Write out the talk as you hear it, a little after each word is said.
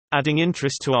Adding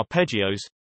interest to arpeggios.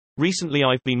 Recently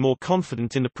I've been more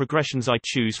confident in the progressions I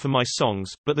choose for my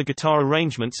songs, but the guitar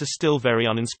arrangements are still very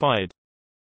uninspired.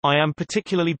 I am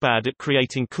particularly bad at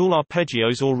creating cool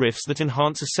arpeggios or riffs that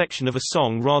enhance a section of a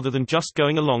song rather than just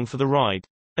going along for the ride.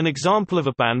 An example of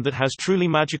a band that has truly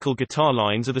magical guitar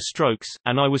lines are The Strokes,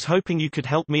 and I was hoping you could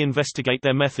help me investigate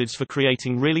their methods for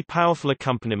creating really powerful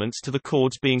accompaniments to the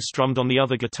chords being strummed on the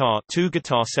other guitar,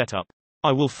 two-guitar setup.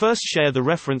 I will first share the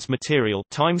reference material,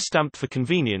 time-stamped for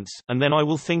convenience, and then I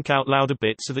will think out loud a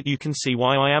bit so that you can see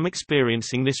why I am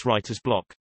experiencing this writer's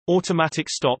block. Automatic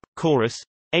stop, chorus.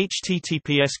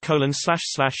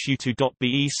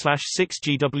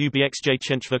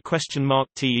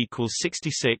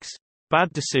 https://youtube.be/6gwbxjchenchva?t=66.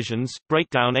 Bad decisions,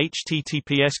 breakdown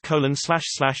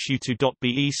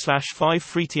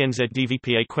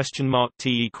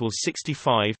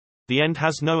https://youtube.be/5freetnzdvpa?t=65. The end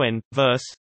has no end, verse.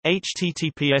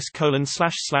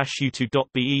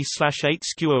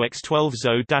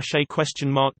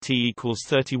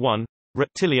 https://youtube.be/8sqox12zo-a?t=31.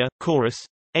 Reptilia, chorus.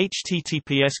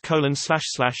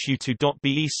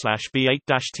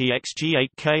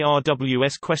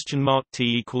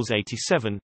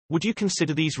 https://youtube.be/b8-txg8krws?t=87. Would you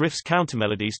consider these riffs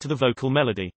countermelodies to the vocal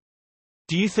melody?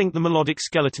 Do you think the melodic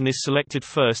skeleton is selected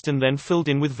first and then filled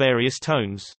in with various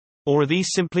tones? Or are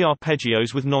these simply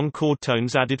arpeggios with non-chord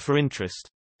tones added for interest?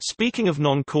 Speaking of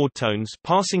non-chord tones,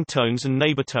 passing tones and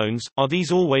neighbor tones, are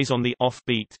these always on the off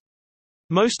beat?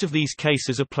 Most of these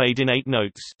cases are played in 8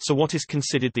 notes, so what is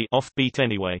considered the off beat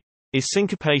anyway? Is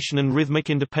syncopation and rhythmic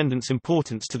independence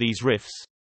important to these riffs?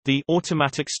 The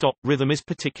automatic stop rhythm is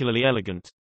particularly elegant.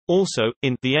 Also,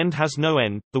 in The End Has No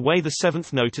End, the way the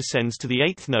 7th note ascends to the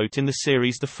 8th note in the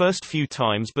series the first few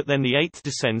times but then the 8th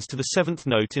descends to the 7th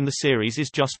note in the series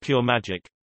is just pure magic.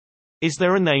 Is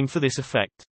there a name for this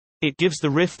effect? It gives the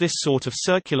riff this sort of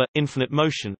circular, infinite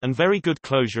motion, and very good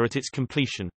closure at its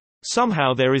completion.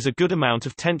 Somehow there is a good amount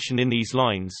of tension in these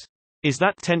lines. Is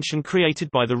that tension created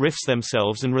by the riffs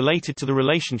themselves and related to the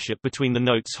relationship between the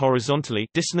notes horizontally,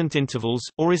 dissonant intervals,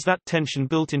 or is that tension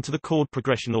built into the chord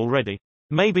progression already?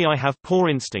 Maybe I have poor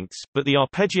instincts, but the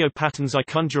arpeggio patterns I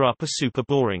conjure up are super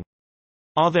boring.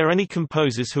 Are there any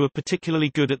composers who are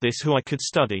particularly good at this who I could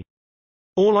study?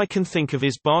 All I can think of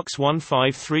is Bach's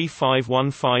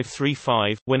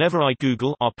 1535-1535. Whenever I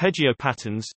Google arpeggio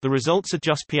patterns, the results are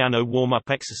just piano warm-up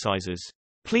exercises.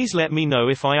 Please let me know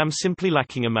if I am simply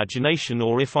lacking imagination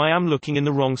or if I am looking in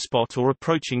the wrong spot or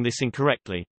approaching this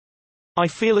incorrectly. I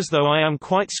feel as though I am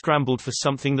quite scrambled for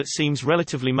something that seems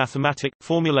relatively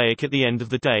formulaic at the end of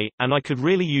the day, and I could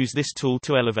really use this tool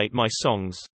to elevate my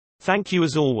songs. Thank you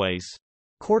as always.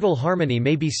 Chordal harmony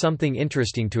may be something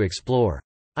interesting to explore.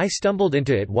 I stumbled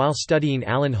into it while studying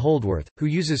Alan Holdworth, who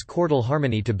uses chordal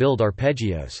harmony to build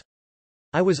arpeggios.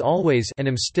 I was always and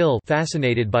am still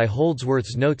fascinated by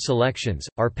Holdsworth's note selections,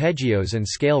 arpeggios and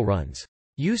scale runs.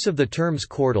 Use of the terms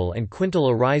chordal and quintal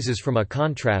arises from a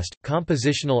contrast,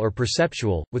 compositional or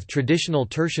perceptual, with traditional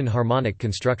tertian harmonic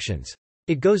constructions.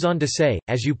 It goes on to say,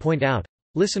 as you point out,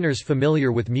 listeners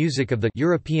familiar with music of the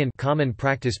European common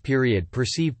practice period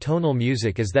perceive tonal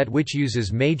music as that which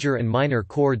uses major and minor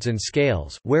chords and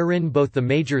scales, wherein both the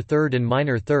major third and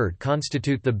minor third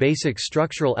constitute the basic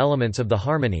structural elements of the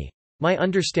harmony. My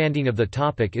understanding of the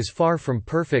topic is far from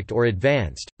perfect or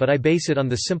advanced, but I base it on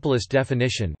the simplest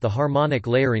definition, the harmonic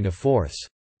layering of fourths.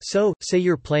 So, say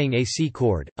you're playing a C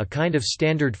chord, a kind of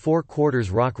standard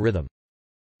 4/4 rock rhythm.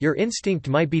 Your instinct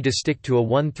might be to stick to a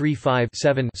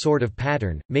 1-3-5-7 sort of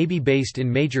pattern, maybe based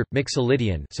in major,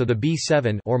 mixolydian, so the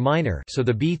B7, or minor, so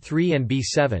the B3 and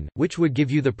B7, which would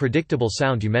give you the predictable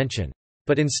sound you mention.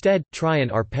 But instead, try an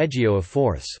arpeggio of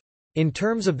fourths. In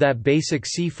terms of that basic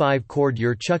C5 chord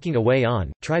you're chucking away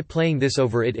on, try playing this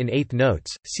over it in eighth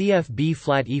notes, C F B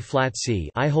flat E flat C.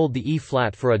 I hold the E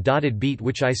flat for a dotted beat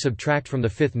which I subtract from the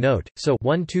fifth note, so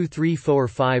 1 2 3 4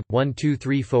 5, 1 2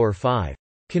 3 4 5.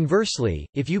 Conversely,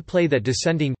 if you play that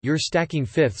descending, you're stacking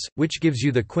fifths, which gives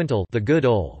you the quintal, the good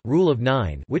ol' rule of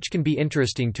 9, which can be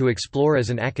interesting to explore as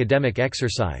an academic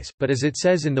exercise, but as it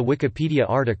says in the Wikipedia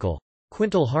article,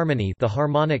 quintal harmony, the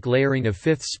harmonic layering of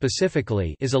fifths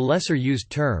specifically, is a lesser used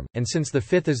term, and since the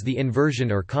fifth is the inversion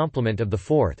or complement of the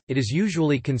fourth, it is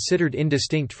usually considered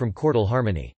indistinct from chordal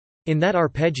harmony. In that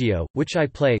arpeggio, which I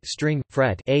play string,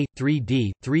 fret A,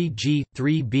 3D, 3G,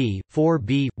 3B,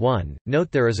 4B, 1,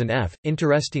 note there is an F.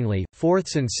 Interestingly,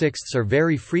 fourths and sixths are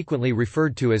very frequently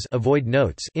referred to as avoid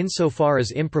notes insofar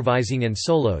as improvising and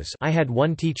solos. I had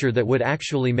one teacher that would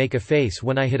actually make a face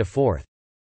when I hit a fourth.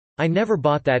 I never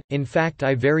bought that. In fact,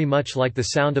 I very much like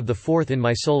the sound of the fourth in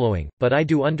my soloing, but I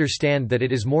do understand that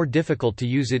it is more difficult to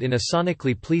use it in a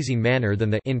sonically pleasing manner than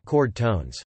the in chord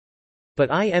tones. But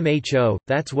IMHO,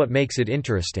 that's what makes it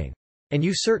interesting. And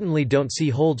you certainly don't see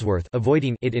Holdsworth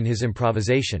avoiding it in his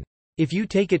improvisation. If you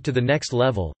take it to the next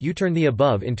level, you turn the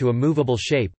above into a movable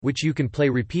shape, which you can play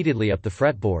repeatedly up the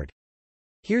fretboard.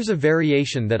 Here's a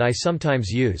variation that I sometimes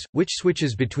use, which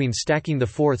switches between stacking the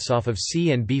fourths off of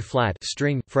C and B flat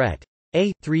string, fret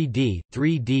A, 3D,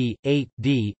 3D,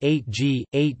 8D, 8G,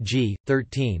 8G,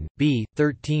 13, B,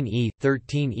 13E,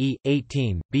 13E,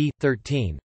 18, B,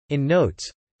 13. In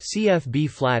notes, CF B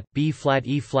flat, B flat,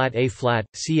 E flat, A flat,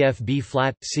 CF B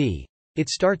flat, C. It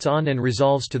starts on and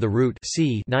resolves to the root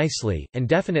C nicely, and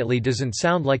definitely doesn't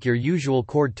sound like your usual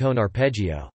chord tone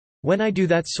arpeggio. When I do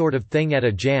that sort of thing at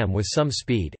a jam with some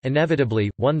speed,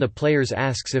 inevitably, one the players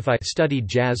asks if I studied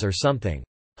jazz or something.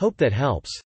 Hope that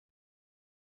helps.